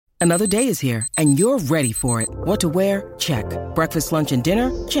Another day is here, and you're ready for it. What to wear? Check. Breakfast, lunch, and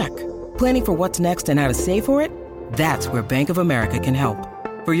dinner? Check. Planning for what's next and how to save for it? That's where Bank of America can help.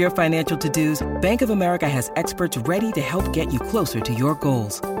 For your financial to-dos, Bank of America has experts ready to help get you closer to your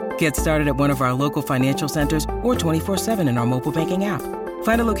goals. Get started at one of our local financial centers or 24/7 in our mobile banking app.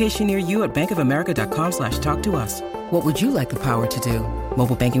 Find a location near you at bankofamerica.com/talktous. What would you like the power to do?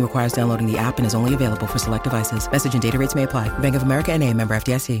 Mobile banking requires downloading the app and is only available for select devices. Message and data rates may apply. Bank of America N.A., member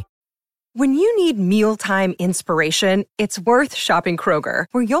FDIC. When you need mealtime inspiration, it's worth shopping Kroger,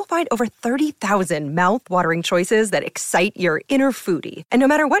 where you'll find over 30,000 mouth-watering choices that excite your inner foodie. And no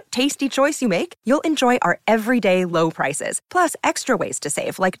matter what tasty choice you make, you'll enjoy our everyday low prices, plus extra ways to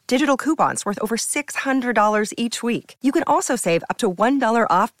save, like digital coupons worth over $600 each week. You can also save up to $1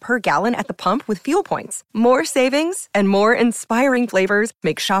 off per gallon at the pump with fuel points. More savings and more inspiring flavors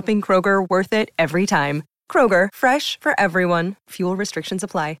make shopping Kroger worth it every time. Kroger, fresh for everyone. Fuel restrictions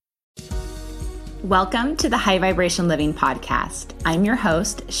apply. Welcome to the High Vibration Living Podcast. I'm your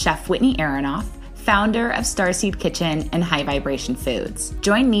host, Chef Whitney Aronoff, founder of Starseed Kitchen and High Vibration Foods.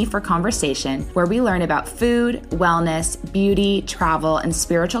 Join me for conversation where we learn about food, wellness, beauty, travel, and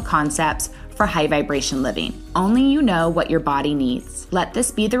spiritual concepts for high vibration living. Only you know what your body needs. Let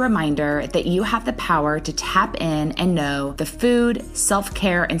this be the reminder that you have the power to tap in and know the food,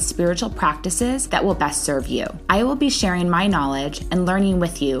 self-care, and spiritual practices that will best serve you. I will be sharing my knowledge and learning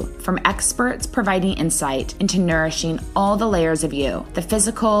with you from experts providing insight into nourishing all the layers of you, the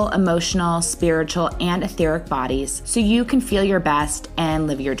physical, emotional, spiritual, and etheric bodies, so you can feel your best and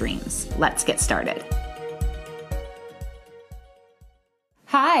live your dreams. Let's get started.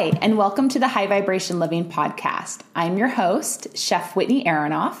 Hi, and welcome to the High Vibration Living Podcast. I'm your host, Chef Whitney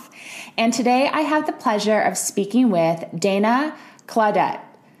Aronoff, and today I have the pleasure of speaking with Dana Claudette.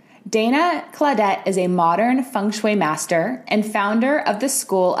 Dana Claudette is a modern feng shui master and founder of the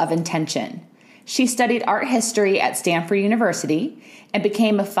School of Intention. She studied art history at Stanford University and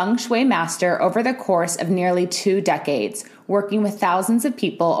became a feng shui master over the course of nearly 2 decades, working with thousands of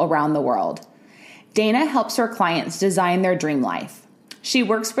people around the world. Dana helps her clients design their dream life. She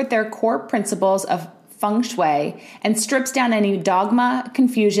works with their core principles of feng shui and strips down any dogma,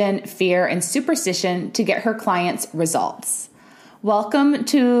 confusion, fear, and superstition to get her clients results. Welcome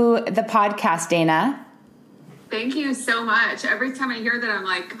to the podcast, Dana. Thank you so much. Every time I hear that, I'm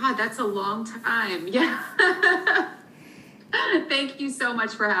like, God, that's a long time. Yeah. Thank you so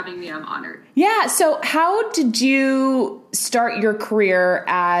much for having me. I'm honored. Yeah. So how did you start your career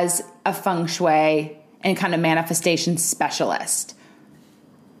as a feng shui and kind of manifestation specialist?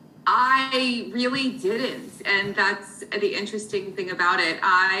 I really didn't. And that's the interesting thing about it.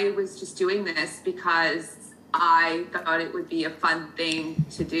 I was just doing this because I thought it would be a fun thing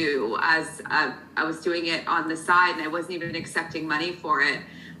to do, as I was doing it on the side and I wasn't even accepting money for it.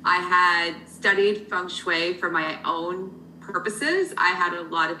 I had studied feng shui for my own purposes. I had a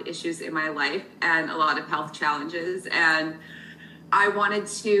lot of issues in my life and a lot of health challenges, and I wanted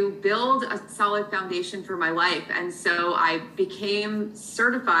to build a solid foundation for my life. And so I became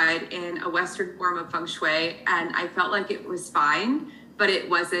certified in a Western form of feng shui, and I felt like it was fine, but it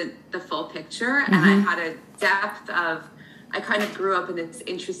wasn't the full picture. Mm-hmm. And I had a depth of, I kind of grew up in this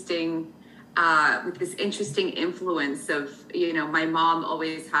interesting, with this interesting influence of, my mom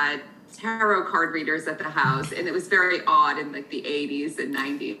always had tarot card readers at the house, and it was very odd in like the 80s and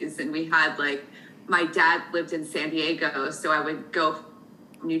 90s. And we had my dad lived in San Diego, so I would go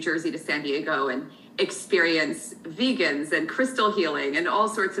from New Jersey to San Diego and experience vegans and crystal healing and all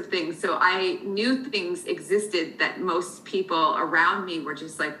sorts of things. So I knew things existed that most people around me were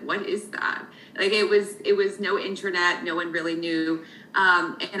just like, what is that? It was no internet, no one really knew.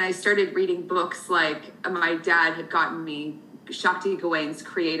 And I started reading books like my dad had gotten me Shakti Gawain's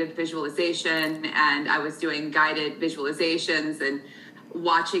Creative Visualization, and I was doing guided visualizations and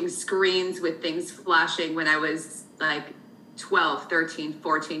watching screens with things flashing when I was 12, 13,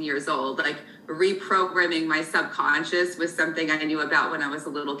 14 years old. Reprogramming my subconscious was something I knew about when I was a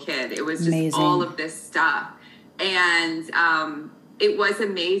little kid. It was just amazing. All of this stuff. And it was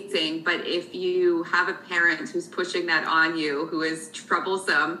amazing. But if you have a parent who's pushing that on you, who is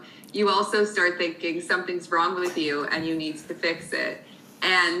troublesome, you also start thinking something's wrong with you and you need to fix it.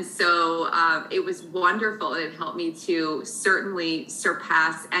 And so it was wonderful. It helped me to certainly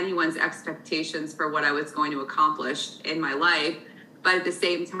surpass anyone's expectations for what I was going to accomplish in my life. But at the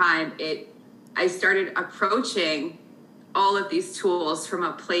same time, I started approaching all of these tools from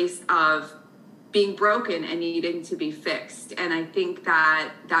a place of being broken and needing to be fixed. And I think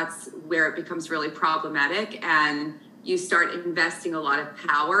that that's where it becomes really problematic. And you start investing a lot of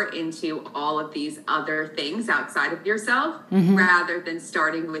power into all of these other things outside of yourself, rather than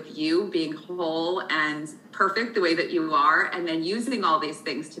starting with you being whole and perfect the way that you are, and then using all these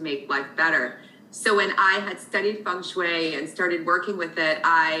things to make life better. So when I had studied feng shui and started working with it,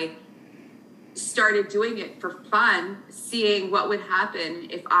 I started doing it for fun, seeing what would happen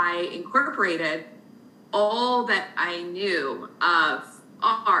if I incorporated all that I knew of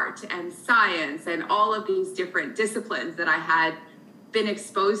art and science and all of these different disciplines that I had been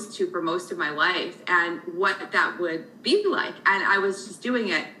exposed to for most of my life, and what that would be like. And I was just doing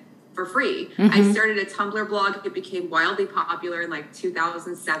it for free. I started a Tumblr blog. It became wildly popular in like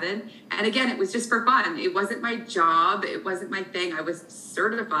 2007. And again, it was just for fun. It wasn't my job. It wasn't my thing. I was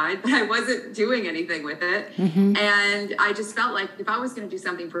certified, but I wasn't doing anything with it. And I just felt like if I was going to do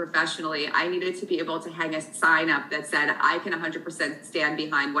something professionally, I needed to be able to hang a sign up that said, I can 100% stand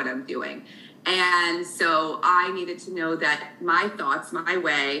behind what I'm doing. And so I needed to know that my thoughts, my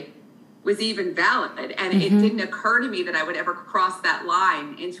way, was even valid. And it didn't occur to me that I would ever cross that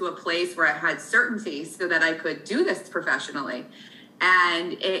line into a place where I had certainty so that I could do this professionally.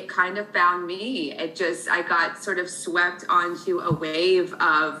 And it kind of found me. I got sort of swept onto a wave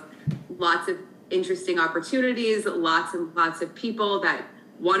of lots of interesting opportunities, lots and lots of people that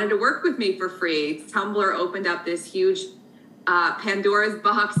wanted to work with me for free. Tumblr opened up this huge Pandora's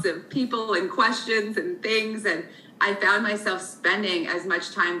box of people and questions and things. And I found myself spending as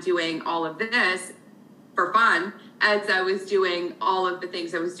much time doing all of this for fun as I was doing all of the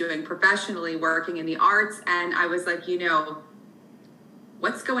things I was doing professionally, working in the arts. And I was like,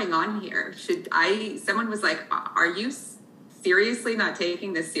 what's going on here? Someone was like, are you seriously not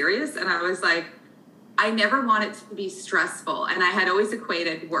taking this serious? And I was like, I never want it to be stressful. And I had always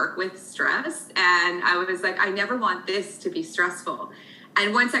equated work with stress. And I was like, I never want this to be stressful.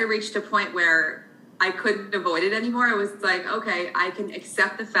 And once I reached a point where I couldn't avoid it anymore, I was like, okay, I can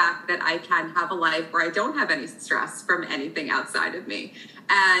accept the fact that I can have a life where I don't have any stress from anything outside of me,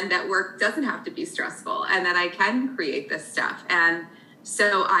 and that work doesn't have to be stressful, and that I can create this stuff. And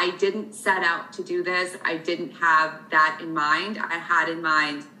so I didn't set out to do this. I didn't have that in mind. I had in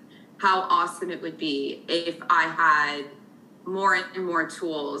mind how awesome it would be if I had more and more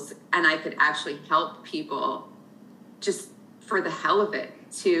tools and I could actually help people just for the hell of it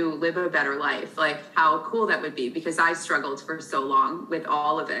to live a better life. Like how cool that would be, because I struggled for so long with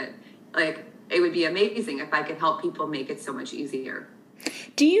all of it. Like it would be amazing if I could help people make it so much easier.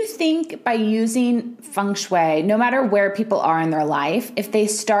 Do you think by using feng shui, no matter where people are in their life, if they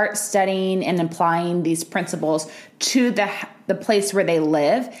start studying and applying these principles to the place where they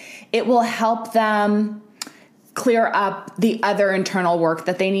live, it will help them clear up the other internal work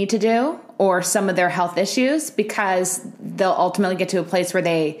that they need to do, or some of their health issues, because they'll ultimately get to a place where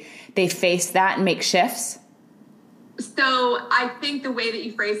they face that and make shifts? So I think the way that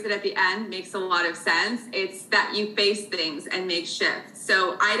you phrased it at the end makes a lot of sense. It's that you face things and make shifts.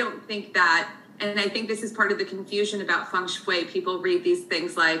 So I don't think that, and I think this is part of the confusion about feng shui. People read these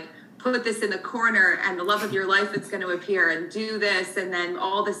things like, put this in the corner and the love of your life is going to appear, and do this, and then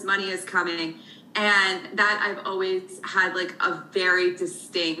all this money is coming. And that I've always had like a very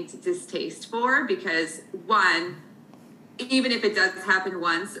distinct distaste for, because one, even if it does happen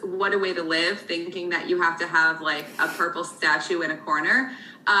once, what a way to live, thinking that you have to have like a purple statue in a corner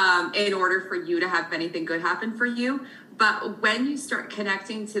in order for you to have anything good happen for you. But when you start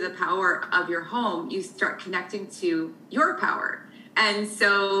connecting to the power of your home, you start connecting to your power. And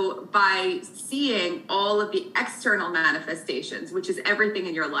so by seeing all of the external manifestations, which is everything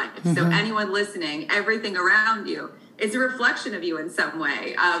in your life, so anyone listening, everything around you is a reflection of you in some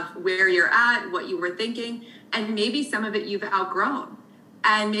way, of where you're at, what you were thinking, and maybe some of it you've outgrown.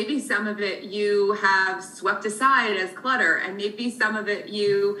 And maybe some of it you have swept aside as clutter, and maybe some of it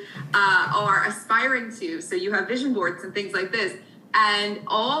you are aspiring to. So you have vision boards and things like this. And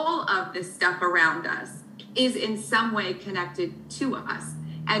all of this stuff around us is in some way connected to us.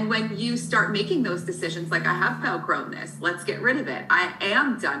 And when you start making those decisions, like I have outgrown this, let's get rid of it. I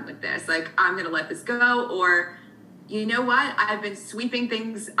am done with this. Like I'm going to let this go. Or you know what? I've been sweeping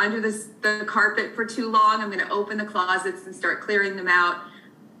things under the carpet for too long. I'm going to open the closets and start clearing them out.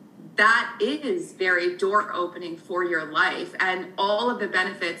 That is very door opening for your life. And all of the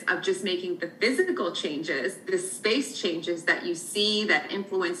benefits of just making the physical changes, the space changes that you see that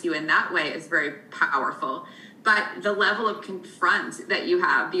influence you in that way is very powerful. But the level of confront that you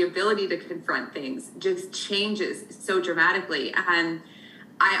have, the ability to confront things, just changes so dramatically. And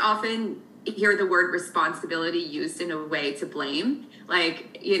I often hear the word responsibility used in a way to blame.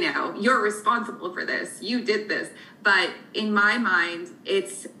 Like, you're responsible for this. You did this. But in my mind,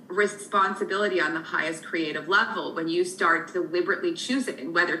 it's responsibility on the highest creative level when you start deliberately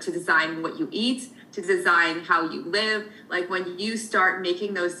choosing whether to design what you eat, to design how you live. Like when you start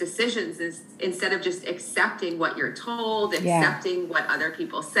making those decisions instead of just accepting what you're told, accepting what other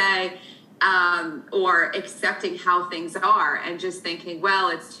people say, or accepting how things are and just thinking, well,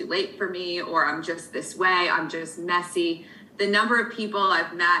 it's too late for me, or I'm just this way, I'm just messy. The number of people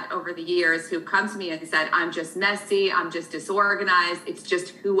I've met over the years who've come to me and said, I'm just messy, I'm just disorganized, it's just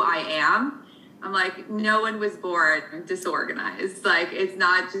who I am. I'm like, no one was born disorganized. Like, it's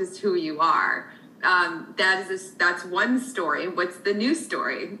not just who you are. That's one story. What's the new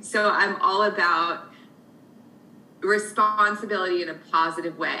story? So I'm all about responsibility in a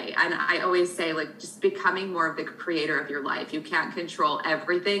positive way. And I always say, like, just becoming more of the creator of your life. You can't control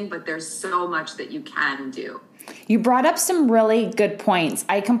everything, but there's so much that you can do. You brought up some really good points.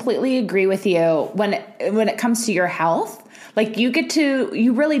 I completely agree with you when it comes to your health. Like,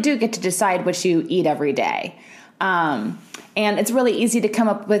 you really do get to decide what you eat every day. And it's really easy to come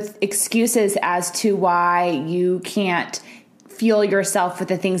up with excuses as to why you can't fuel yourself with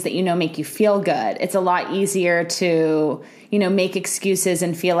the things that make you feel good. It's a lot easier to, make excuses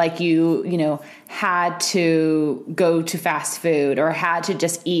and feel like you had to go to fast food or had to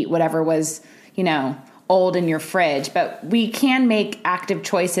just eat whatever was, old in your fridge. But we can make active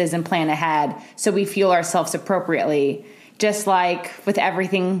choices and plan ahead so we fuel ourselves appropriately. Just like with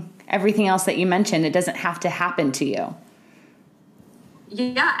everything else that you mentioned, it doesn't have to happen to you.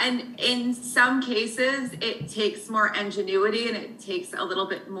 Yeah, and in some cases, it takes more ingenuity and it takes a little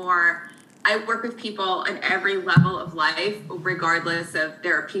bit more. I work with people in every level of life, regardless of,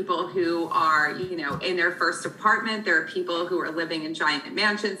 there are people who are, in their first apartment. There are people who are living in giant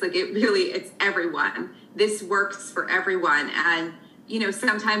mansions. Like, it's everyone. This works for everyone. And,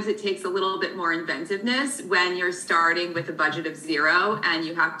 sometimes it takes a little bit more inventiveness when you're starting with a budget of zero and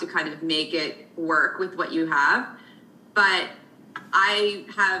you have to kind of make it work with what you have. But I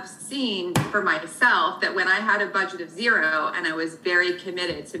have seen for myself that when I had a budget of zero and I was very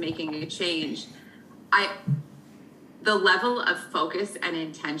committed to making a change, the level of focus and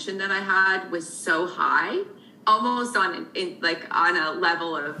intention that I had was so high, almost on a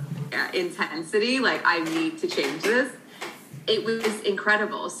level of intensity, like, I need to change this. It was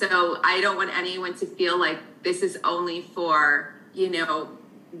incredible. So I don't want anyone to feel like this is only for,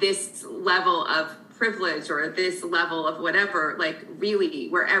 this level of privilege or this level of whatever. Like, really,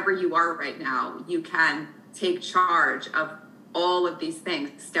 wherever you are right now, you can take charge of all of these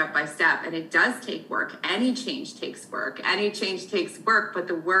things step by step. And it does take work. Any change takes work. But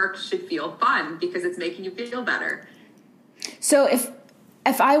the work should feel fun because it's making you feel better. So if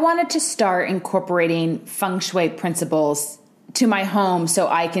I wanted to start incorporating feng shui principles to my home so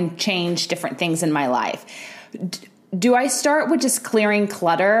I can change different things in my life, do I start with just clearing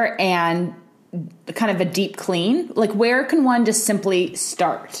clutter and kind of a deep clean? Like, where can one just simply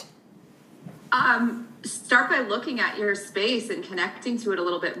start? Start by looking at your space and connecting to it a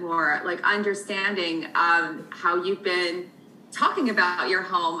little bit more, like understanding how you've been talking about your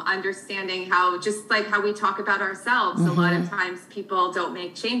home, understanding how, just like how we talk about ourselves, a lot of times people don't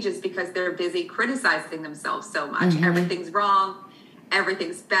make changes because they're busy criticizing themselves so much. Everything's wrong,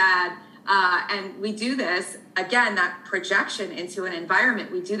 everything's bad. And we do this, again, that projection into an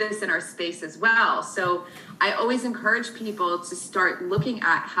environment, we do this in our space as well. So I always encourage people to start looking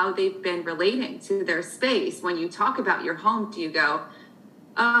at how they've been relating to their space. When you talk about your home, do you go,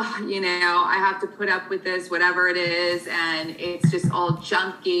 oh, I have to put up with this, whatever it is, and it's just all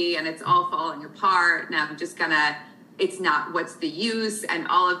junky and it's all falling apart, and I'm just gonna, it's not, what's the use, and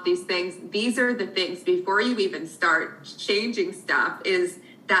all of these things. These are the things, before you even start changing stuff, is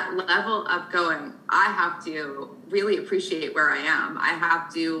that level of going, I have to really appreciate where I am. I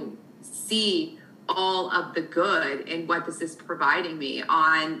have to see all of the good in what this is providing me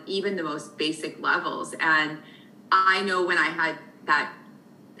on even the most basic levels. And I know when I had that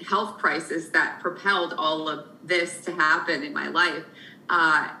health crisis that propelled all of this to happen in my life,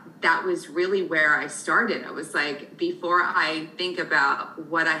 that was really where I started. I was like, before I think about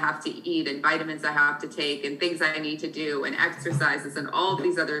what I have to eat and vitamins I have to take and things I need to do and exercises and all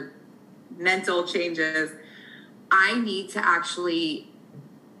these other mental changes, I need to actually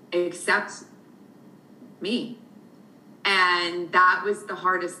accept me. And that was the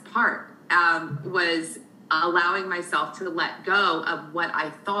hardest part, was allowing myself to let go of what I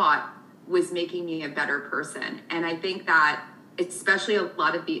thought was making me a better person. And I think that especially a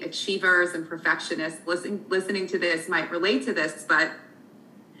lot of the achievers and perfectionists listening to this might relate to this, but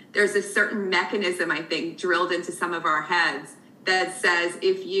there's a certain mechanism, I think, drilled into some of our heads that says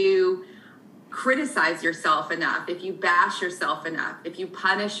if you criticize yourself enough, if you bash yourself enough, if you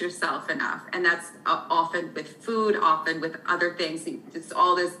punish yourself enough, and that's often with food, often with other things, it's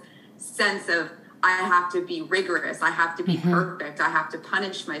all this sense of I have to be rigorous, I have to be perfect, I have to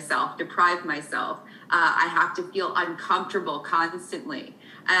punish myself, deprive myself, I have to feel uncomfortable constantly.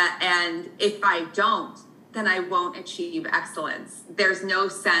 And if I don't, then I won't achieve excellence. There's no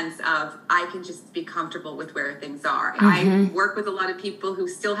sense of I can just be comfortable with where things are. I work with a lot of people who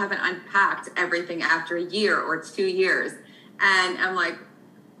still haven't unpacked everything after a year or 2 years. And I'm like,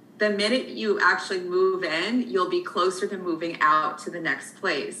 the minute you actually move in, you'll be closer to moving out to the next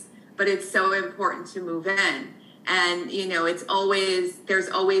place. But it's so important to move in. And, you know, there's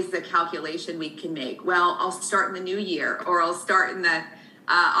always the calculation we can make. Well, I'll start in the new year, or I'll start in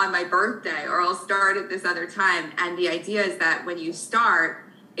on my birthday, or I'll start at this other time. And the idea is that when you start,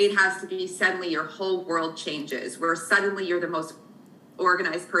 it has to be suddenly your whole world changes, where suddenly you're the most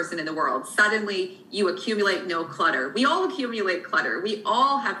organized person in the world. Suddenly you accumulate no clutter. We all accumulate clutter. We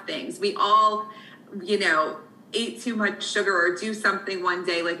all have things. We all, eat too much sugar or do something one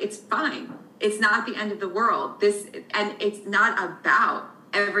day. Like, it's fine. It's not the end of the world. And it's not about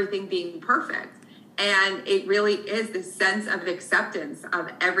everything being perfect. And it really is this sense of acceptance of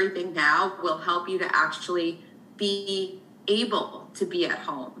everything now will help you to actually be able to be at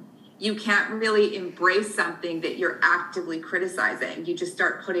home. You can't really embrace something that you're actively criticizing. You just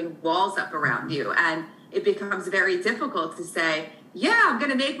start putting walls up around you. And it becomes very difficult to say, yeah, I'm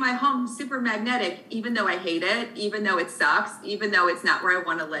going to make my home super magnetic, even though I hate it, even though it sucks, even though it's not where I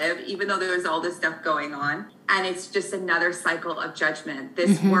want to live, even though there's all this stuff going on. And it's just another cycle of judgment.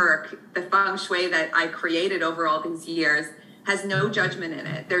 This work, the feng shui that I created over all these years, has no judgment in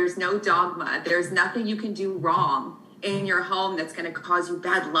it. There's no dogma. There's nothing you can do wrong in your home that's going to cause you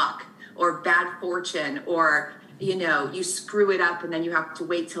bad luck or bad fortune, or you screw it up and then you have to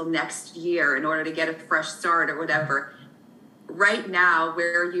wait till next year in order to get a fresh start or whatever. Right now,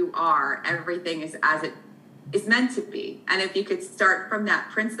 where you are, everything is as it is meant to be. And if you could start from that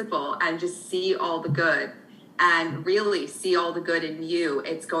principle and just see all the good and really see all the good in you,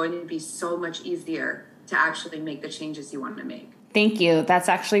 it's going to be so much easier to actually make the changes you want to make. Thank you. That's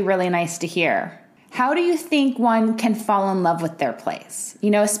actually really nice to hear. How do you think one can fall in love with their place?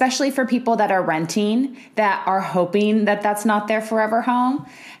 Especially for people that are renting, that are hoping that that's not their forever home.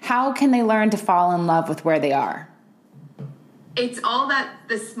 How can they learn to fall in love with where they are? It's all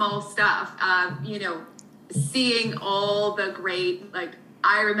the small stuff, seeing all the great,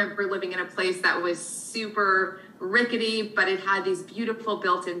 I remember living in a place that was super rickety, but it had these beautiful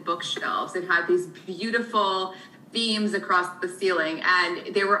built-in bookshelves. It had these beautiful beams across the ceiling.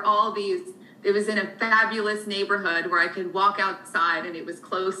 And there were all these, it was in a fabulous neighborhood where I could walk outside and it was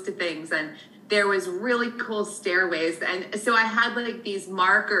close to things. And there was really cool stairways. And so I had these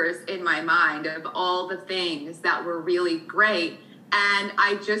markers in my mind of all the things that were really great. And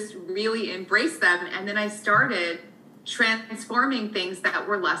I just really embraced them. And then I started transforming things that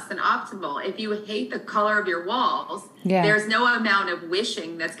were less than optimal. If you hate the color of your walls, there's no amount of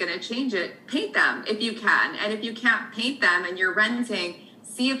wishing that's going to change it. Paint them if you can. And if you can't paint them and you're renting,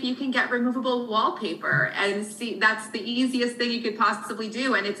 see if you can get removable wallpaper, and see, that's the easiest thing you could possibly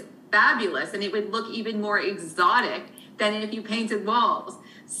do. And it's fabulous. And it would look even more exotic than if you painted walls.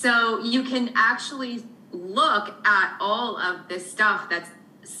 So you can actually look at all of this stuff that's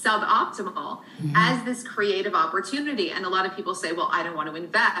suboptimal as this creative opportunity. And a lot of people say, well, I don't want to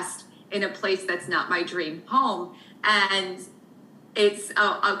invest in a place that's not my dream home. And it's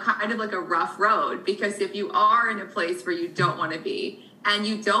a kind of like a rough road, because if you are in a place where you don't want to be and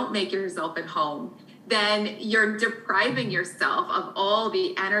you don't make yourself at home, then you're depriving yourself of all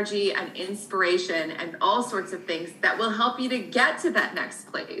the energy and inspiration and all sorts of things that will help you to get to that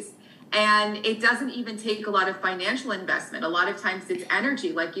next place. And it doesn't even take a lot of financial investment. A lot of times it's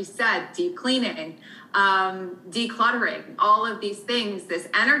energy, like you said, deep cleaning, decluttering, all of these things, this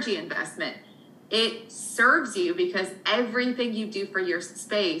energy investment. It serves you because everything you do for your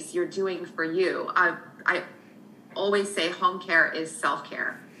space, you're doing for you. I always say home care is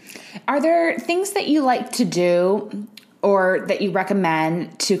self-care. Are there things that you like to do or that you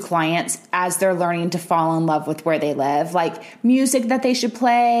recommend to clients as they're learning to fall in love with where they live? Like music that they should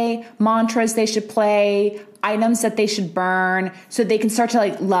play, mantras they should play, items that they should burn, so they can start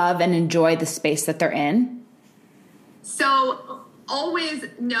to love and enjoy the space that they're in? So always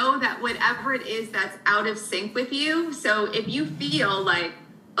know that whatever it is that's out of sync with you. So if you feel like,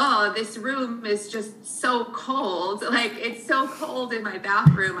 oh, this room is just so cold, it's so cold in my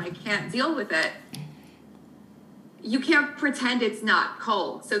bathroom, I can't deal with it, you can't pretend it's not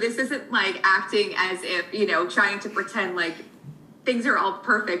cold. So this isn't acting as if, trying to pretend things are all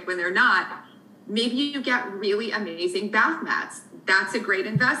perfect when they're not. Maybe you get really amazing bath mats. That's a great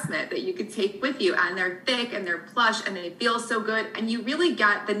investment that you could take with you, and they're thick and they're plush and they feel so good. And you really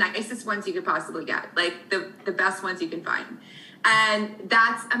get the nicest ones you could possibly get, like the best ones you can find. And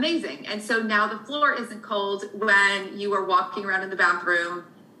that's amazing. And so now the floor isn't cold when you are walking around in the bathroom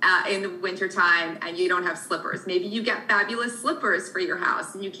in the wintertime and you don't have slippers. Maybe you get fabulous slippers for your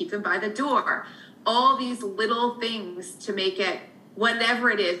house and you keep them by the door. All these little things to make it whatever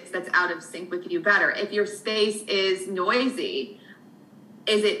it is that's out of sync with you better. If your space is noisy,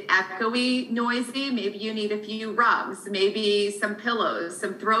 is it echoey noisy? Maybe you need a few rugs, maybe some pillows,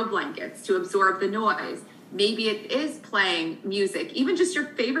 some throw blankets to absorb the noise. Maybe it is playing music, even just your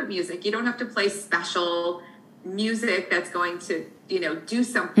favorite music. You don't have to play special music that's going to, do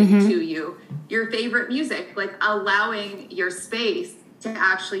something to you. Your favorite music, like allowing your space to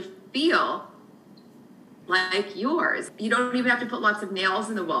actually feel like yours. You don't even have to put lots of nails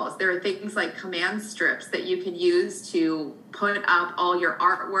in the walls. There are things like command strips that you can use to put up all your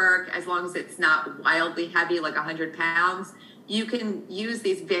artwork, as long as it's not wildly heavy, like 100 pounds. You can use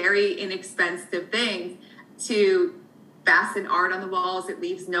these very inexpensive things to fasten art on the walls. It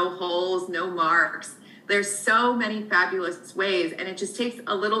leaves no holes, no marks. There's so many fabulous ways, and it just takes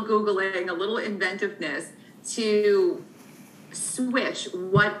a little Googling, a little inventiveness to switch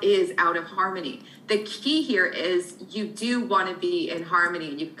what is out of harmony. The key here is you do want to be in harmony,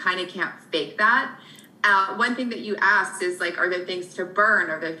 and you kind of can't fake that. One thing that you asked is like, are there things to burn?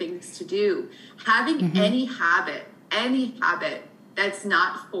 Are there things to do? Having any habit that's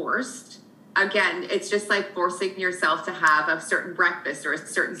not forced. Again, it's just like forcing yourself to have a certain breakfast or a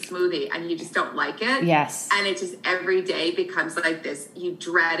certain smoothie and you just don't like it. Yes. And it just every day becomes like this. You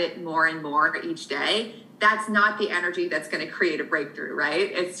dread it more and more each day. That's not the energy that's going to create a breakthrough, right?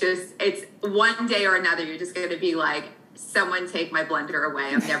 It's one day or another, you're just going to be like, someone take my blender away.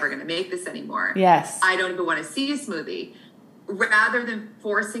 I'm never going to make this anymore. Yes. I don't even want to see a smoothie. Rather than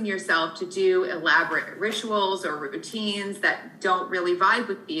forcing yourself to do elaborate rituals or routines that don't really vibe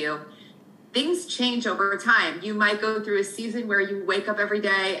with you, things change over time. You might go through a season where you wake up every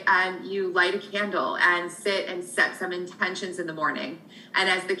day and you light a candle and sit and set some intentions in the morning. And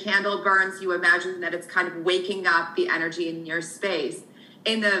as the candle burns, you imagine that it's kind of waking up the energy in your space.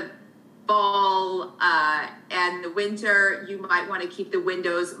 In the fall and the winter, you might want to keep the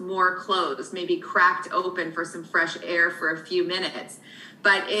windows more closed, maybe cracked open for some fresh air for a few minutes.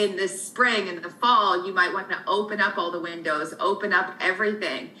 But in the spring and the fall, you might want to open up all the windows, open up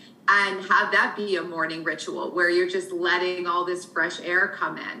everything, and have that be a morning ritual where you're just letting all this fresh air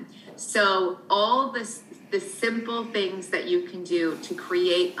come in. So all the simple things that you can do to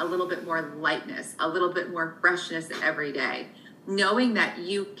create a little bit more lightness, a little bit more freshness every day, knowing that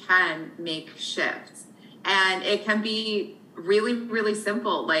you can make shifts. And it can be really, really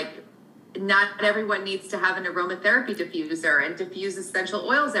simple. Like, not everyone needs to have an aromatherapy diffuser and diffuse essential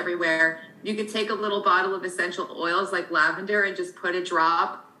oils everywhere. You could take a little bottle of essential oils like lavender and just put a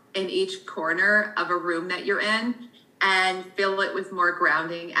drop in each corner of a room that you're in and fill it with more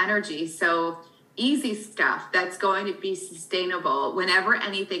grounding energy. So easy stuff that's going to be sustainable. Whenever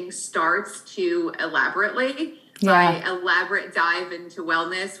anything starts too elaborately, my elaborate dive into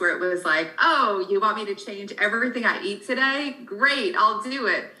wellness where it was like, oh, you want me to change everything I eat today? Great, I'll do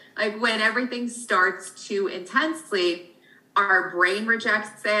it. Like, when everything starts too intensely, our brain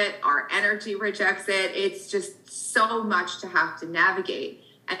rejects it, our energy rejects it. It's just so much to have to navigate.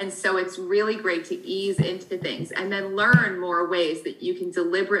 And so it's really great to ease into things and then learn more ways that you can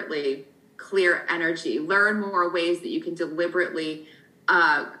deliberately clear energy, learn more ways that you can deliberately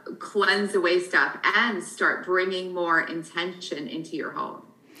cleanse away stuff and start bringing more intention into your home.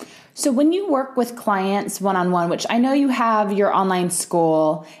 So when you work with clients one-on-one, which I know you have your online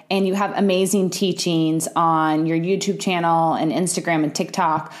school and you have amazing teachings on your YouTube channel and Instagram and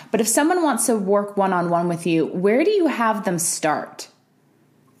TikTok, but if someone wants to work one-on-one with you, where do you have them start?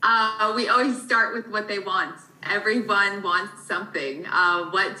 We always start with what they want. Everyone wants something.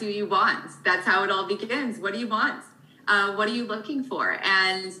 What do you want? That's how it all begins. What do you want? What are you looking for?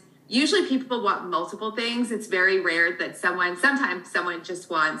 And usually people want multiple things. It's very rare that sometimes someone just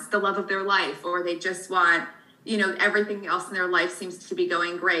wants the love of their life, or they just want, everything else in their life seems to be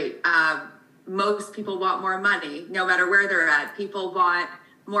going great. Most people want more money, no matter where they're at. People want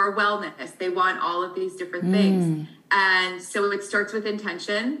more wellness. They want all of these different things. And so it starts with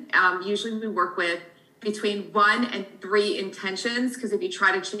intention. Usually we work with between 1 and 3 intentions, because if you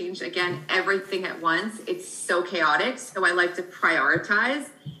try to change, again, everything at once, it's so chaotic. So I like to prioritize.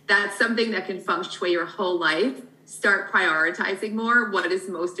 That's something that can feng shui your whole life. start prioritizing more what is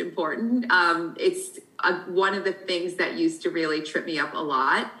most important. It's one of the things that used to really trip me up a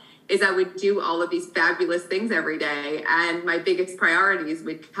lot is I would do all of these fabulous things every day, and my biggest priorities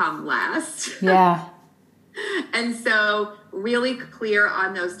would come last. Yeah. And so really clear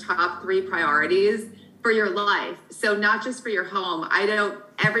on those top 3 priorities for your life. So not just for your home.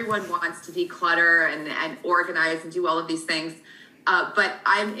 Everyone wants to declutter and organize and do all of these things. But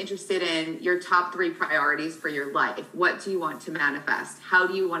I'm interested in your top 3 priorities for your life. What do you want to manifest? How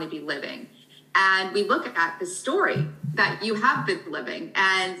do you want to be living? And we look at the story that you have been living,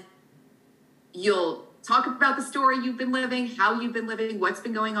 and you'll talk about the story you've been living, how you've been living, what's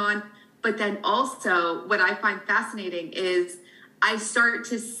been going on. But then also what I find fascinating is I start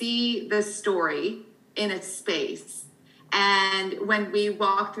to see the story in a space. And when we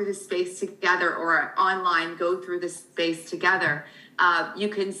walk through the space together or online go through the space together, you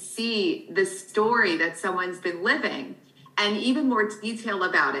can see the story that someone's been living and even more detail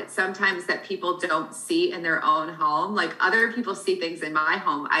about it. Sometimes that people don't see in their own home. Like other people see things in my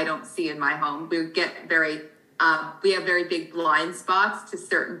home I don't see in my home. We have very big blind spots to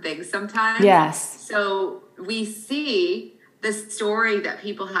certain things sometimes. Yes. So we see the story that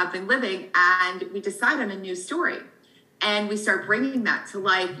people have been living, and we decide on a new story. And we start bringing that to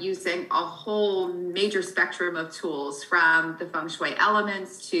life using a whole major spectrum of tools, from the feng shui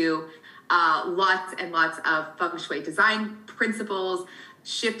elements to lots and lots of feng shui design principles,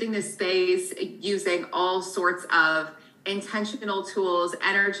 shifting the space, using all sorts of intentional tools,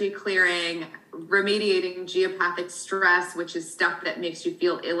 energy clearing, remediating geopathic stress, which is stuff that makes you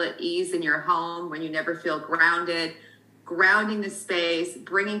feel ill at ease in your home when you never feel grounded, grounding the space,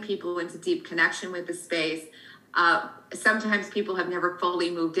 bringing people into deep connection with the space. Sometimes people have never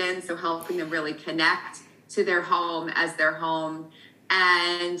fully moved in, so helping them really connect to their home as their home.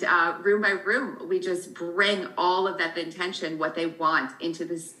 And room by room, we just bring all of that intention, what they want, into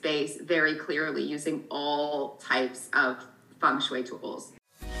the space very clearly using all types of feng shui tools.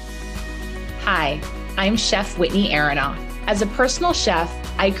 Hi, I'm Chef Whitney Aronoff. As a personal chef,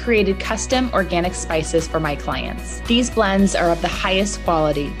 I created custom organic spices for my clients. These blends are of the highest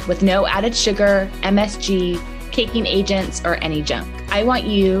quality with no added sugar, MSG, caking agents, or any junk. I want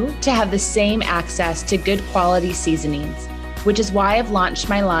you to have the same access to good quality seasonings, which is why I've launched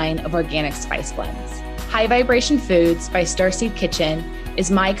my line of organic spice blends. High Vibration Foods by Starseed Kitchen is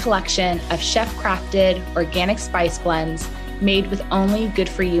my collection of chef-crafted organic spice blends made with only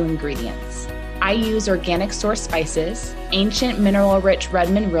good-for-you ingredients. I use organic source spices, ancient mineral-rich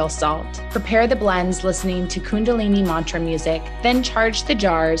Redmond real salt, prepare the blends listening to Kundalini mantra music, then charge the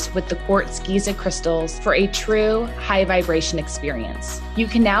jars with the quartz Giza crystals for a true high vibration experience. You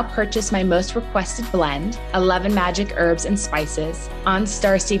can now purchase my most requested blend, 11 Magic Herbs and Spices, on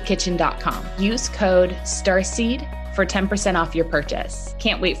starseedkitchen.com. Use code STARSEED for 10% off your purchase.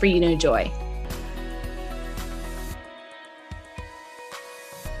 Can't wait for you to enjoy.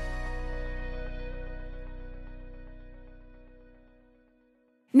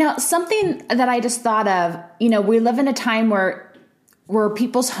 Now, something that I just thought of, we live in a time where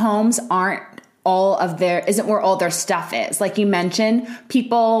people's homes isn't where all their stuff is. Like you mentioned,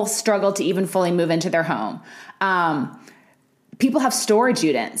 people struggle to even fully move into their home. People have storage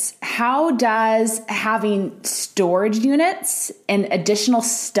units. How does having storage units and additional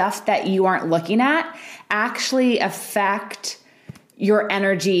stuff that you aren't looking at actually affect your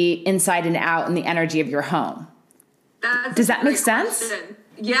energy inside and out and the energy of your home? Does that make sense?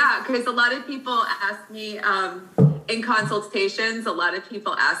 Yeah, because a lot of people ask me in consultations,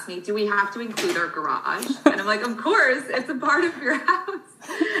 do we have to include our garage? And I'm like, of course, it's a part of your house.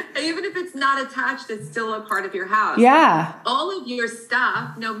 Even if it's not attached, it's still a part of your house. Yeah. All of your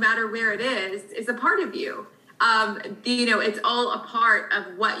stuff, no matter where it is a part of you. It's all a part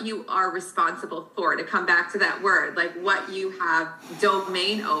of what you are responsible for, to come back to that word, like what you have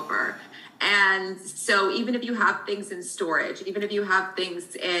domain over. And so even if you have things in storage, even if you have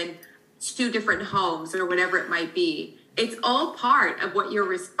things in 2 different homes or whatever it might be, it's all part of what you're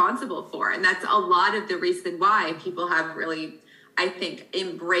responsible for. And that's a lot of the reason why people have really, I think,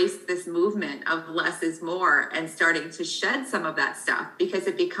 embraced this movement of less is more and starting to shed some of that stuff, because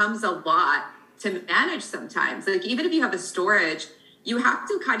it becomes a lot to manage sometimes. Like even if you have a storage, you have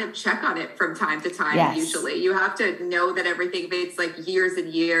to kind of check on it from time to time. Yes. Usually you have to know that everything, if it's like years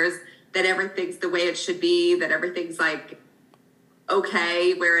and years, that everything's the way it should be, that everything's like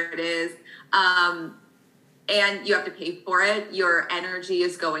okay where it is. And you have to pay for it. Your energy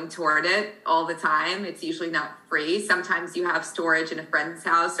is going toward it all the time. It's usually not free. Sometimes you have storage in a friend's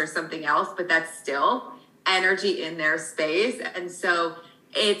house or something else, but that's still energy in their space. And so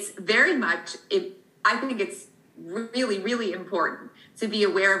it's very much, I think it's really, really important to be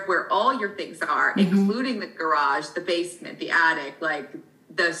aware of where all your things are, including the garage, the basement, the attic, like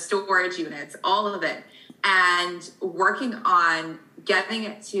the storage units, all of it, and working on getting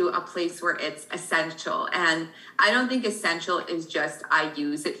it to a place where it's essential. And I don't think essential is just I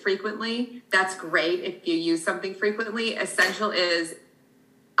use it frequently. That's great if you use something frequently. Essential is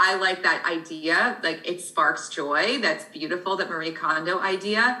I like that idea, like it sparks joy. That's beautiful, the Marie Kondo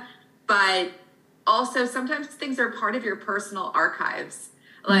idea. But also sometimes things are part of your personal archives.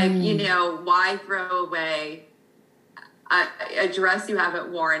 Like, you know, why throw away a dress you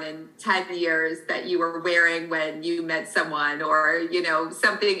haven't worn in 10 years that you were wearing when you met someone, or, you know,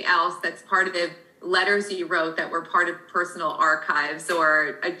 something else that's part of the letters you wrote that were part of personal archives,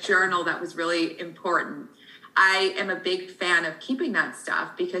 or a journal that was really important. I am a big fan of keeping that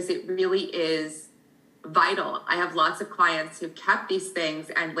stuff because it really is vital. I have lots of clients who've kept these things,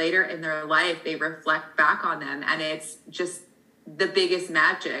 and later in their life, they reflect back on them, and it's just the biggest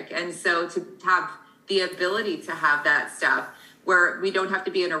magic. And so to have the ability to have that stuff where we don't have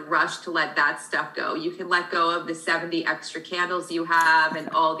to be in a rush to let that stuff go. You can let go of the 70 extra candles you have and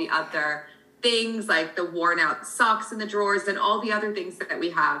all the other things like the worn out socks in the drawers and all the other things that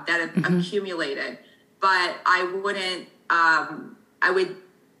we have that have accumulated. But I wouldn't, I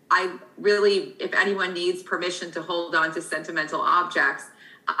really, if anyone needs permission to hold on to sentimental objects,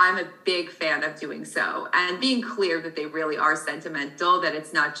 I'm a big fan of doing so and being clear that they really are sentimental, that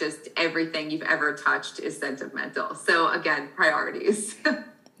it's not just everything you've ever touched is sentimental. So again, priorities.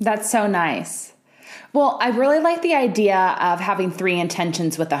 That's so nice. Well, I really like the idea of having 3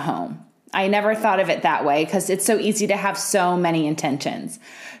 intentions with a home. I never thought of it that way because it's so easy to have so many intentions.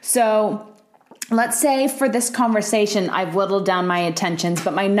 So let's say for this conversation, I've whittled down my intentions,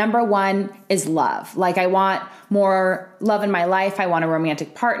 but my number one is love. Like I want more love in my life. I want a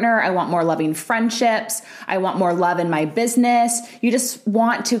romantic partner. I want more loving friendships. I want more love in my business. You just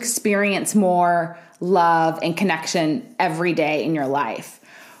want to experience more love and connection every day in your life.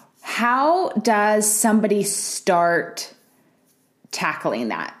 How does somebody start tackling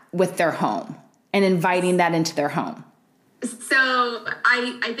that with their home and inviting that into their home? So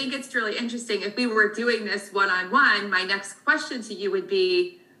I think it's really interesting. If we were doing this one-on-one, my next question to you would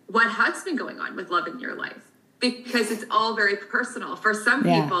be, what has been going on with love in your life? Because it's all very personal. For some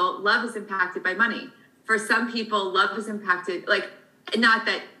people, love is impacted by money. For some people, love is impacted, like, not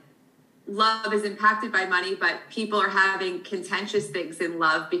that love is impacted by money, but people are having contentious things in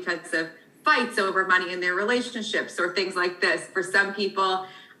love because of fights over money in their relationships or things like this. For some people,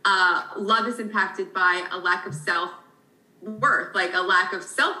 love is impacted by a lack of self-worth, like a lack of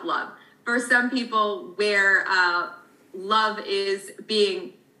self-love. For some people, where love is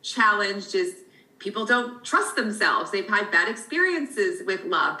being challenged is people don't trust themselves. They've had bad experiences with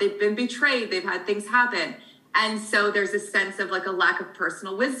love. They've been betrayed. They've had things happen. And so there's a sense of like a lack of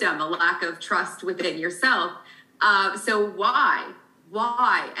personal wisdom, a lack of trust within yourself. So why?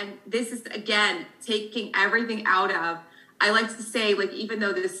 And this is, again, taking everything out of, I like to say, like, even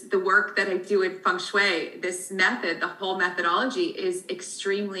though the work that I do in Feng Shui, this method, the whole methodology is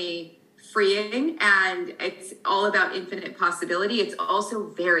extremely freeing and it's all about infinite possibility. It's also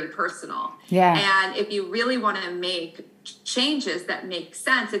very personal. Yeah. And if you really want to make changes that make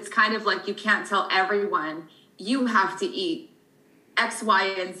sense, it's kind of like you can't tell everyone you have to eat X,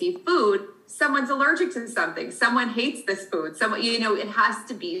 Y, and Z food. Someone's allergic to something. Someone hates this food. Someone, it has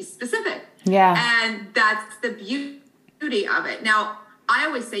to be specific. Yeah. And that's the beauty of it. Now, I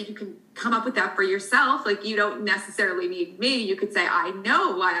always say you can come up with that for yourself. Like, you don't necessarily need me. You could say, I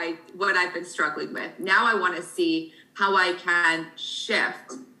know what I've been struggling with. Now I want to see how I can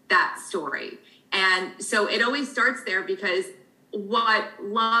shift that story. And so it always starts there, because what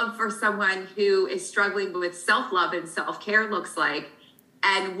love for someone who is struggling with self-love and self-care looks like,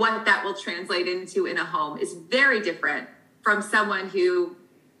 and what that will translate into in a home, is very different from someone who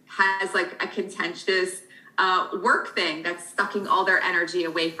has like a contentious work thing that's sucking all their energy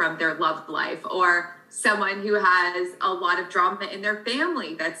away from their love life, or someone who has a lot of drama in their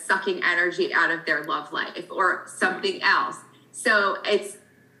family that's sucking energy out of their love life, or something else. So it's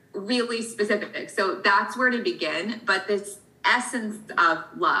really specific. So that's where to begin. But this essence of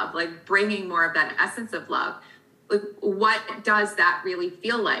love, like bringing more of that essence of love, like, what does that really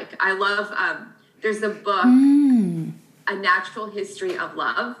feel like? I love, there's a book, A Natural History of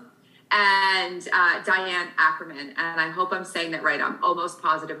Love, and Diane Ackerman, and I hope I'm saying that right. I'm almost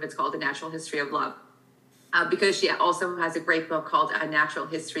positive it's called A Natural History of Love, because she also has a great book called A Natural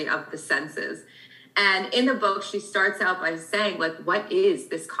History of the Senses. And in the book, she starts out by saying, like, what is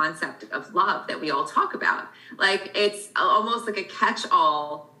this concept of love that we all talk about? Like, it's almost like a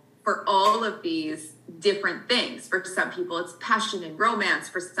catch-all for all of these different things. For some people, it's passion and romance.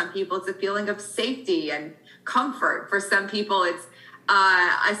 For some people, it's a feeling of safety and comfort. For some people, it's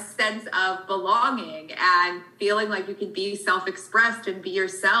a sense of belonging and feeling like you can be self-expressed and be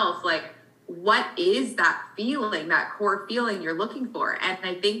yourself. Like, what is that feeling, that core feeling you're looking for? And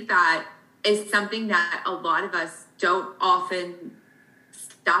I think that is something that a lot of us don't often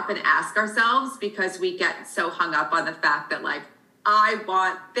stop and ask ourselves, because we get so hung up on the fact that, like, I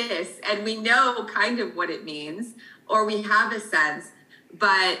want this, and we know kind of what it means, or we have a sense.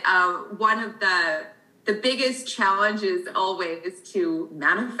 But one of the biggest challenges always to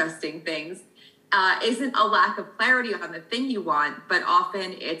manifesting things isn't a lack of clarity on the thing you want, but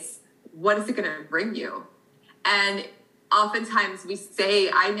often it's, what is it going to bring you? And oftentimes we say,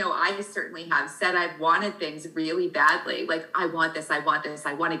 I know I certainly have said I've wanted things really badly. Like, I want this, I want this,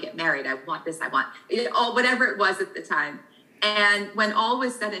 I want to get married, I want this, I want it, all, whatever it was at the time. And when all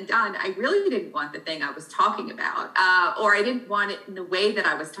was said and done, I really didn't want the thing I was talking about, or I didn't want it in the way that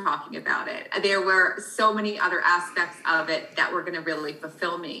I was talking about it. There were so many other aspects of it that were going to really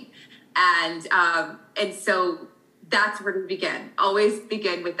fulfill me. And so that's where to begin. Always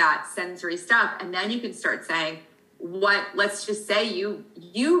begin with that sensory stuff. And then you can start saying, let's just say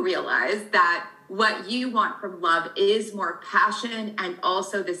you realize that what you want from love is more passion and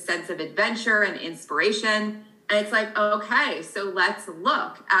also this sense of adventure and inspiration. And it's like, okay, so let's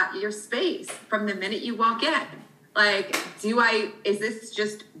look at your space from the minute you walk in. Like, is this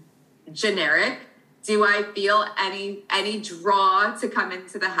just generic? Do I feel any draw to come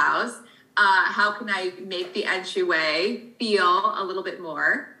into the house? How can I make the entryway feel a little bit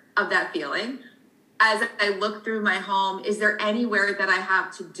more of that feeling? As I look through my home, is there anywhere that I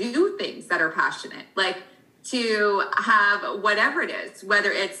have to do things that are passionate? Like, to have whatever it is,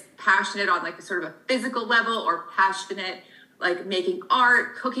 whether it's passionate on like a sort of a physical level, or passionate like making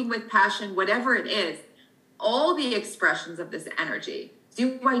art, cooking with passion, whatever it is, all the expressions of this energy.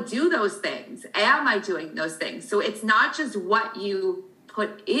 Do I do those things? Am I doing those things? So it's not just what you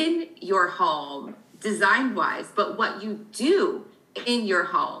put in your home design wise, but what you do in your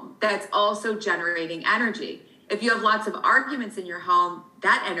home that's also generating energy. If you have lots of arguments in your home,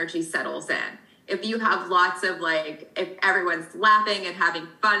 that energy settles in. If you have lots of if everyone's laughing and having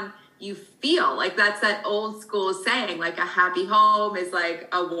fun, you feel like that's that old school saying, like a happy home is like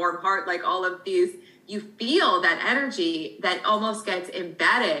a warm heart, like all of these, you feel that energy that almost gets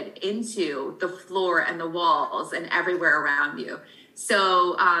embedded into the floor and the walls and everywhere around you.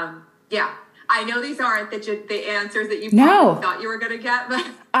 So, yeah. I know these aren't the answers that you probably thought you were going to get, but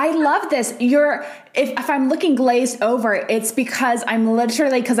I love this. If I'm looking glazed over, it's because I'm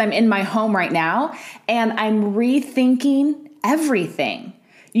in my home right now and I'm rethinking everything.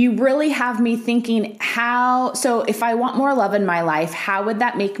 You really have me thinking so if I want more love in my life, how would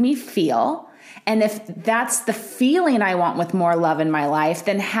that make me feel? And if that's the feeling I want with more love in my life,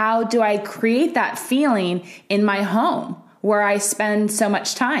 then how do I create that feeling in my home where I spend so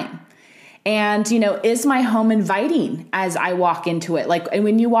much time? And, is my home inviting as I walk into it? Like,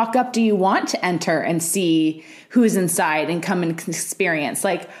 when you walk up, do you want to enter and see who's inside and come and experience?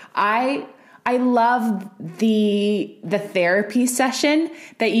 Like, I love the therapy session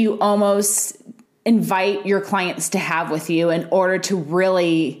that you almost invite your clients to have with you in order to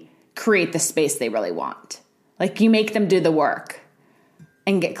really create the space they really want. Like, you make them do the work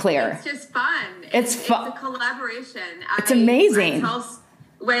and get clear. It's just fun. It's fun. It's a collaboration. It's amazing.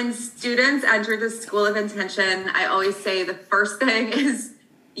 When students enter the School of Intention, I always say the first thing is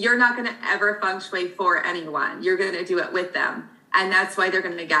you're not going to ever feng shui for anyone. You're going to do it with them. And that's why they're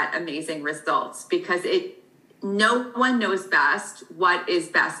going to get amazing results, because no one knows best what is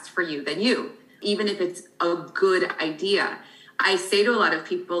best for you than you, even if it's a good idea. I say to a lot of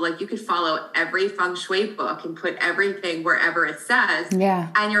people, like, you could follow every feng shui book and put everything wherever it says,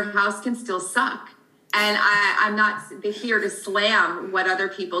 and your house can still suck. And I'm not here to slam what other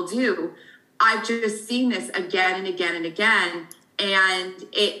people do. I've just seen this again and again and again. And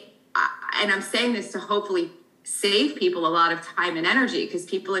I'm saying this to hopefully save people a lot of time and energy, because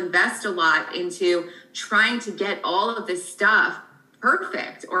people invest a lot into trying to get all of this stuff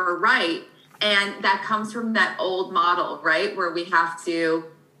perfect or right. And that comes from that old model, right? Where we have to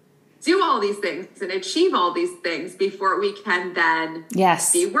do all these things and achieve all these things before we can then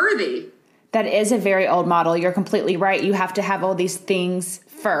be worthy. That is a very old model. You're completely right. You have to have all these things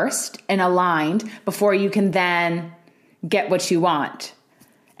first and aligned before you can then get what you want.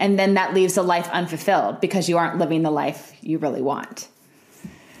 And then that leaves a life unfulfilled because you aren't living the life you really want.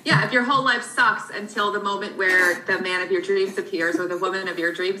 Yeah, if your whole life sucks until the moment where the man of your dreams appears or the woman of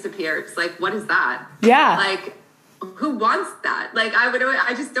your dreams appears, like, what is that? Yeah. Like, who wants that? Like,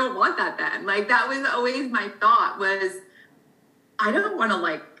 I just don't want that then. Like, that was always my thought was, I don't want to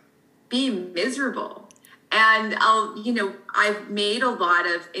like be miserable. And I've made a lot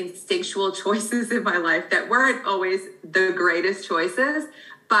of instinctual choices in my life that weren't always the greatest choices,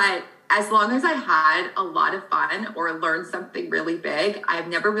 but as long as I had a lot of fun or learned something really big, I've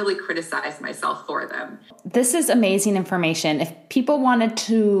never really criticized myself for them. This is amazing information. If people wanted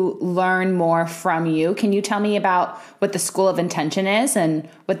to learn more from you, can you tell me about what the School of Intention is and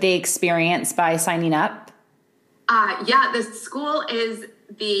what they experience by signing up? The school is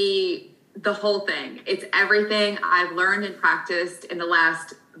the whole thing. It's everything I've learned and practiced in the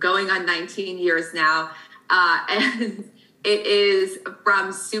last going on 19 years now. And it is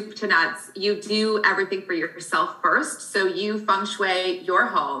from soup to nuts. You do everything for yourself first. So you feng shui your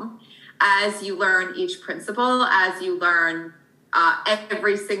home as you learn each principle, as you learn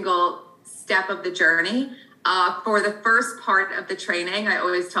every single step of the journey. For the first part of the training, I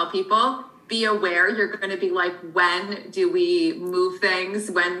always tell people, be aware you're going to be like, when do we move things?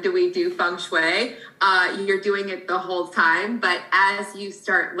 When do we do feng shui? You're doing it the whole time. But as you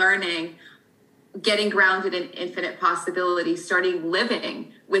start learning, getting grounded in infinite possibility, starting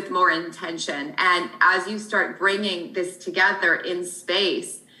living with more intention. And as you start bringing this together in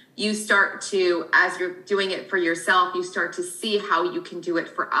space, you start to, as you're doing it for yourself, you start to see how you can do it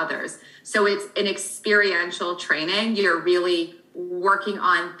for others. So it's an experiential training. You're really working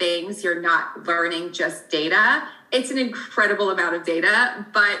on things. You're not learning just data. It's an incredible amount of data,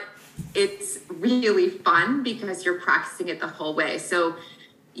 but it's really fun because you're practicing it the whole way. So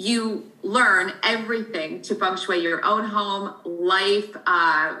you learn everything to feng shui your own home, life.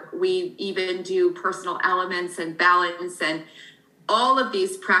 We even do personal elements and balance, and all of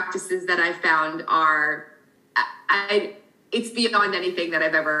these practices that I found are, it's beyond anything that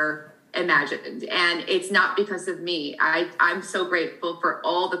I've ever imagined. And it's not because of me. I'm so grateful for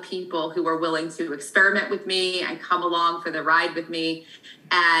all the people who are willing to experiment with me and come along for the ride with me.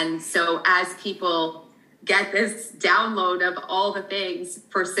 And so as people get this download of all the things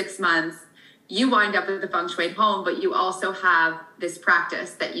for 6 months, you wind up with the feng shui home, but you also have this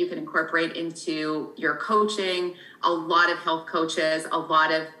practice that you can incorporate into your coaching. A lot of health coaches, a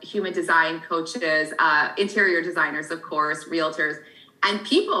lot of human design coaches, interior designers, of course, realtors, and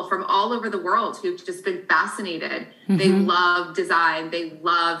people from all over the world who've just been fascinated. Mm-hmm. They love design, they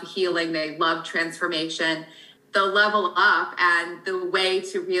love healing, they love transformation. The level up and the way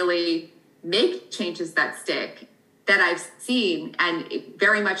to really make changes that stick that I've seen, and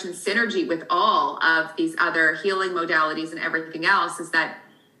very much in synergy with all of these other healing modalities and everything else, is that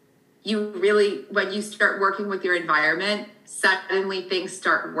you really, when you start working with your environment, suddenly things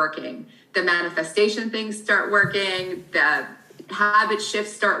start working. The manifestation things start working, the habit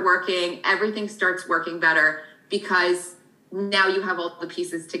shifts start working, everything starts working better because now you have all the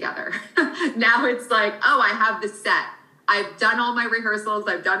pieces together. Now it's like, oh, I have this set. I've done all my rehearsals.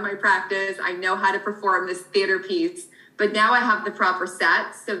 I've done my practice. I know how to perform this theater piece, but now I have the proper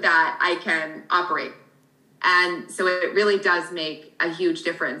set so that I can operate. And so it really does make a huge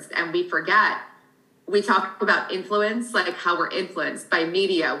difference. And we forget, we talk about influence, like how we're influenced by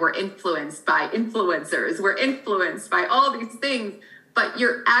media. We're influenced by influencers. We're influenced by all these things. But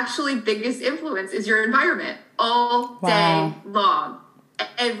your actually biggest influence is your environment all day long,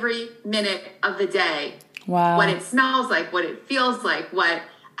 every minute of the day. Wow. What it smells like, what it feels like,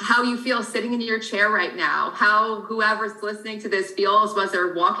 how you feel sitting in your chair right now, how whoever's listening to this feels as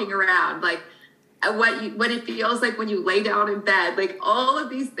they're walking around, like what it feels like when you lay down in bed, like all of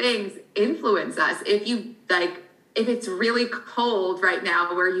these things influence us. If it's really cold right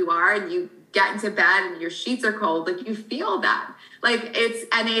now where you are and you get into bed and your sheets are cold, like you feel that,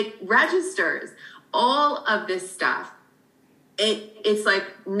 it registers all of this stuff. It's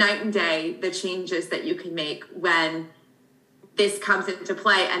like night and day, the changes that you can make when this comes into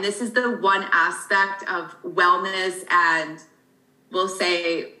play. And this is the one aspect of wellness and we'll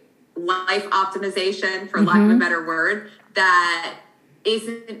say life optimization, for lack of a better word, that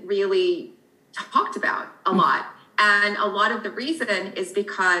isn't really talked about a lot. And a lot of the reason is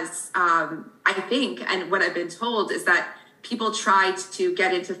because I think, and what I've been told is that people try to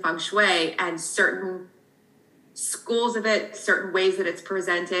get into feng shui and certain schools of it, certain ways that it's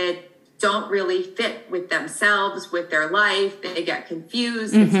presented don't really fit with themselves, with their life. They get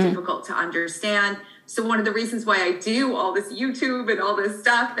confused. It's difficult to understand. So one of the reasons why I do all this YouTube and all this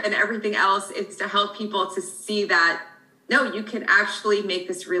stuff and everything else is to help people to see that, no, you can actually make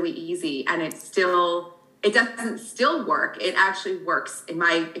this really easy. And it doesn't still work. It actually works, in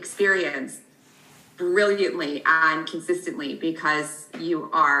my experience, brilliantly and consistently because you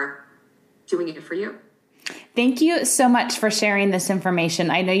are doing it for you. Thank you so much for sharing this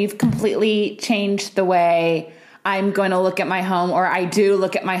information. I know you've completely changed the way I'm going to look at my home, or I do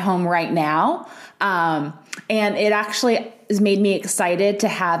look at my home right now. And it actually has made me excited to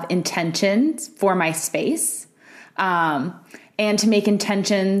have intentions for my space, and to make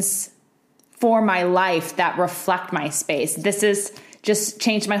intentions for my life that reflect my space. This has just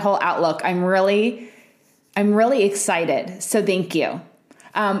changed my whole outlook. I'm really excited. So thank you.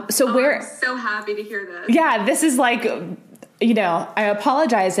 I'm so happy to hear this. Yeah, this is like, I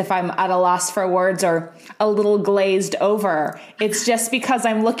apologize if I'm at a loss for words or a little glazed over. It's just because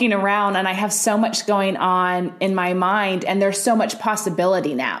I'm looking around and I have so much going on in my mind, and there's so much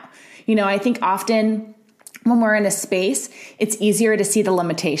possibility now. I think often when we're in a space, it's easier to see the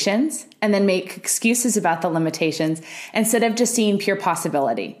limitations and then make excuses about the limitations instead of just seeing pure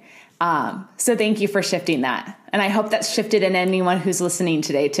possibility. So thank you for shifting that. And I hope that's shifted in anyone who's listening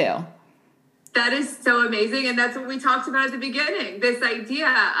today too. That is so amazing. And that's what we talked about at the beginning. This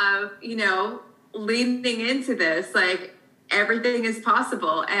idea of, leaning into this, like everything is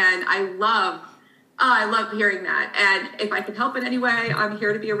possible. And I love hearing that. And if I can help in any way, I'm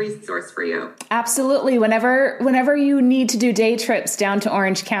here to be a resource for you. Absolutely. Whenever you need to do day trips down to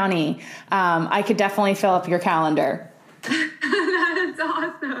Orange County, I could definitely fill up your calendar. That is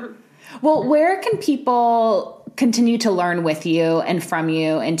awesome. Well, where can people continue to learn with you and from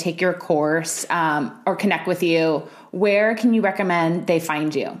you and take your course, or connect with you? Where can you recommend they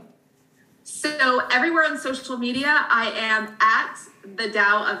find you? So everywhere on social media, I am at the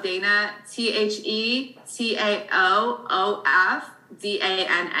Tao of Dana,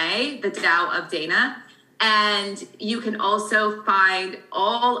 TheTaoofDana, the Tao of Dana. And you can also find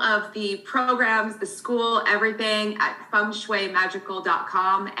all of the programs, the school, everything at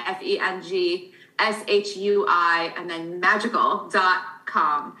fengshuimagical.com, FENGSHUI, and then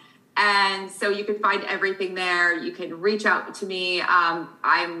magical.com. And so you can find everything there. You can reach out to me.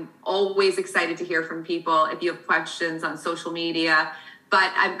 I'm always excited to hear from people if you have questions on social media.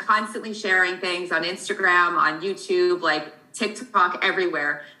 But I'm constantly sharing things on Instagram, on YouTube, like TikTok,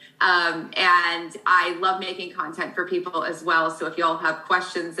 everywhere. And I love making content for people as well. So if y'all have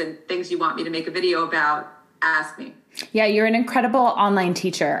questions and things you want me to make a video about, ask me. Yeah, you're an incredible online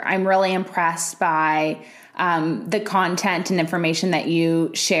teacher. I'm really impressed by the content and information that you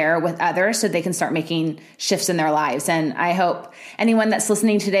share with others so they can start making shifts in their lives. And I hope anyone that's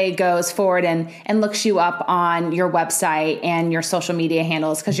listening today goes forward and looks you up on your website and your social media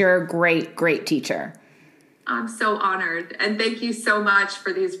handles, because you're a great, great teacher. I'm so honored. And thank you so much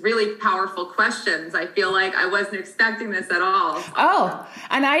for these really powerful questions. I feel like I wasn't expecting this at all. Oh,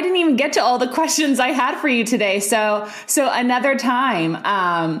 and I didn't even get to all the questions I had for you today. So another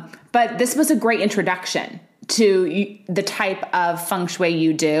time. But this was a great introduction to the type of feng shui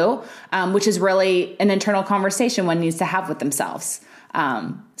you do, which is really an internal conversation one needs to have with themselves.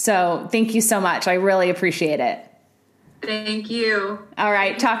 So thank you so much. I really appreciate it. Thank you. All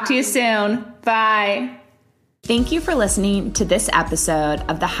right. Talk to you soon. Bye. Thank you for listening to this episode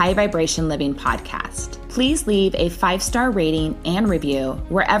of the High Vibration Living Podcast. Please leave a 5-star rating and review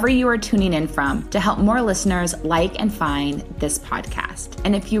wherever you are tuning in from to help more listeners like and find this podcast.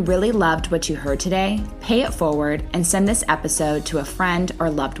 And if you really loved what you heard today, pay it forward and send this episode to a friend or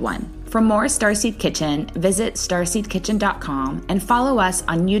loved one. For more Starseed Kitchen, visit starseedkitchen.com and follow us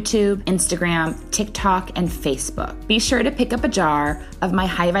on YouTube, Instagram, TikTok, and Facebook. Be sure to pick up a jar of my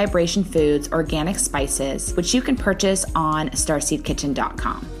High Vibration Foods organic spices, which you can purchase on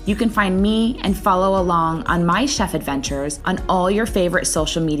starseedkitchen.com. You can find me and follow along on my chef adventures on all your favorite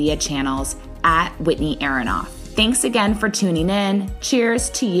social media channels at Whitney Aronoff. Thanks again for tuning in. Cheers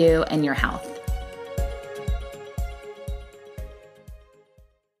to you and your health.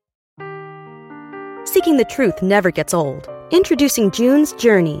 Seeking the truth never gets old. Introducing June's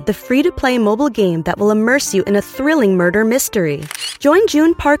Journey, the free-to-play mobile game that will immerse you in a thrilling murder mystery. Join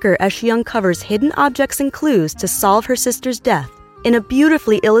June Parker as she uncovers hidden objects and clues to solve her sister's death in a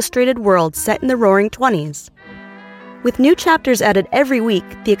beautifully illustrated world set in the Roaring '20s. With new chapters added every week,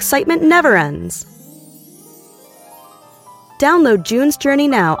 the excitement never ends. Download June's Journey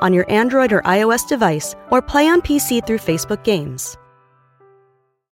now on your Android or iOS device, or play on PC through Facebook Games.